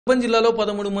Urban జిల్లాలో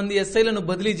 13 మంది ఎస్ఐలను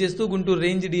బదిలీ చేస్తూ గుంటూరు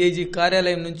రేంజ్ డీఐజీ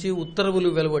కార్యాలయం నుంచి ఉత్తర్వులు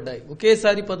వెలువడ్డాయి.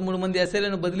 ఒకేసారి 13 మంది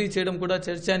ఎస్ఐలను బదిలీ చేయడం కూడా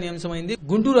చర్చానీయాంశమైంది.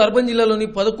 గుంటూరు అర్బన్ జిల్లాలోని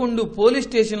 11 పోలీస్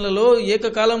స్టేషన్లలో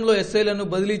ఏకకాలంలో ఎస్ఐలను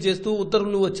బదిలీ చేస్తూ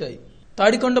ఉత్తర్వులు వచ్చాయి.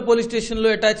 తాడికొండ పోలీస్ స్టేషన్లో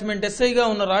అటాచ్మెంట్ ఎస్ఐగా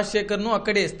ఉన్న రాజశేఖర్ ను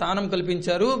అక్కడే స్థానం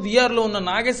కల్పించారు. వీఆర్లో ఉన్న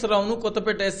నాగేశ్వరరావును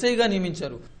కొత్తపేట ఎస్ఐగా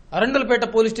నియమించారు. అరండల్పేట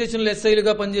పోలీస్ స్టేషన్లో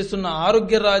ఎస్ఐలుగా పనిచేస్తున్న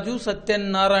ఆరోగ్యరాజు,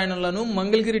 సత్యనారాయణలను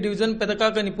Mangalagiri division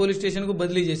Pedakakani police station కు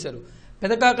బదిలీ చేశారు.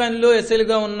 పెదకాకనిలో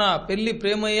ఎస్ఐలుగా ఉన్న పెళ్లి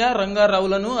ప్రేమయ్య,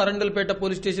 రంగారావులను అరండల్పేట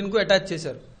పోలీస్ స్టేషన్ కు అటాచ్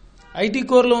చేశారు. ఐటీ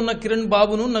కోర్లో ఉన్న కిరణ్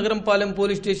బాబును నగరంపాలెం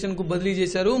పోలీస్ స్టేషన్ కు బదిలీ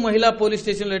చేశారు. మహిళా పోలీస్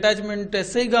స్టేషన్లో అటాచ్మెంట్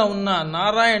ఎస్ఐగా ఉన్న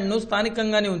నారాయణ్ ను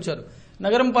స్థానికంగానే ఉంచారు.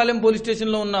 నగరంపాలెం పోలీస్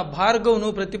స్టేషన్లో ఉన్న భార్గవ్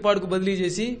ను ప్రతిపాడుకు బదిలీ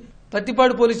చేసి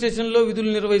ప్రతిపాడు పోలీస్ స్టేషన్లో విధులు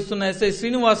నిర్వహిస్తున్న ఎస్ఐ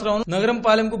శ్రీనివాసరావును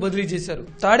నగరంపాలెంకు బదిలీ చేశారు.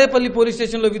 తాడేపల్లి పోలీస్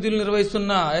స్టేషన్లో విధులు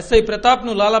నిర్వహిస్తున్న ఎస్ఐ ప్రతాప్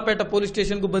ను లాలాపేట పోలీస్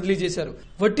స్టేషన్ కు బదిలీ చేశారు.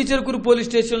 వట్టిచెరుకూరు పోలీస్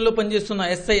స్టేషన్లో పనిచేస్తున్న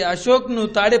ఎస్ఐ అశోక్ ను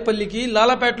తాడేపల్లికి,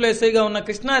 లాలాపేటలో ఎస్ఐగా ఉన్న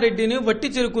కృష్ణారెడ్డిని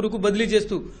వట్టిచెరుకూరుకు బదిలీ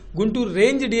చేస్తూ గుంటూరు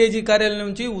రేంజ్ డీఐజీ కార్యాలయం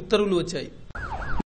నుంచి ఉత్తర్వులు వచ్చాయి.